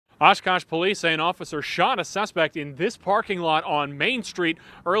Oshkosh police say an officer shot a suspect in this parking lot on Main Street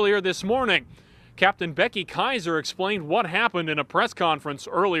earlier this morning. Captain Becky Kaiser explained what happened in a press conference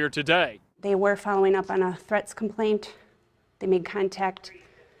earlier today. They were following up on a threats complaint. They made contact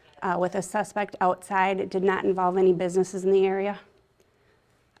with a suspect outside. It did not involve any businesses in the area.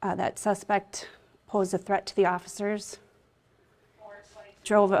 That suspect posed a threat to the officers,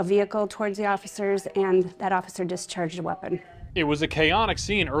 drove a vehicle towards the officers, and that officer discharged a weapon. It was a chaotic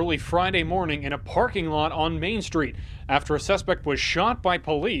scene early Friday morning in a parking lot on Main Street after a suspect was shot by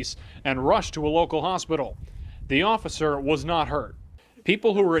police and rushed to a local hospital. The officer was not hurt.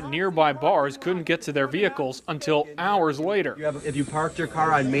 People who were at nearby bars couldn't get to their vehicles until hours later. If you parked your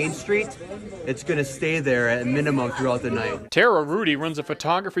car on Main Street, it's going to stay there at a minimum throughout the night. Tara Rudy runs a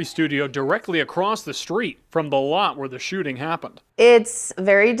photography studio directly across the street from the lot where the shooting happened. It's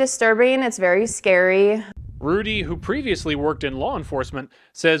very disturbing. It's very scary. Rudy, who previously worked in law enforcement,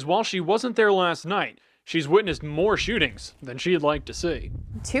 says while she wasn't there last night, she's witnessed more shootings than she'd like to see.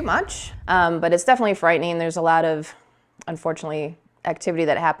 Too much, but it's definitely frightening. There's a lot of, unfortunately, activity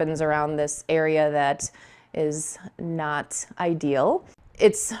that happens around this area that is not ideal.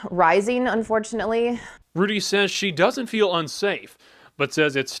 It's rising, unfortunately. Rudy says she doesn't feel unsafe, but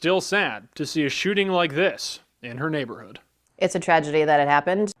says it's still sad to see a shooting like this in her neighborhood. It's a tragedy that it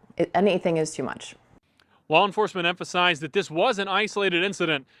happened. Anything is too much. Law enforcement emphasized that this was an isolated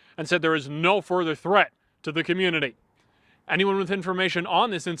incident and said there is no further threat to the community. Anyone with information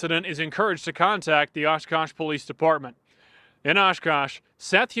on this incident is encouraged to contact the Oshkosh Police Department. In Oshkosh,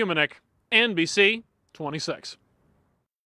 Seth Humanik, NBC 26.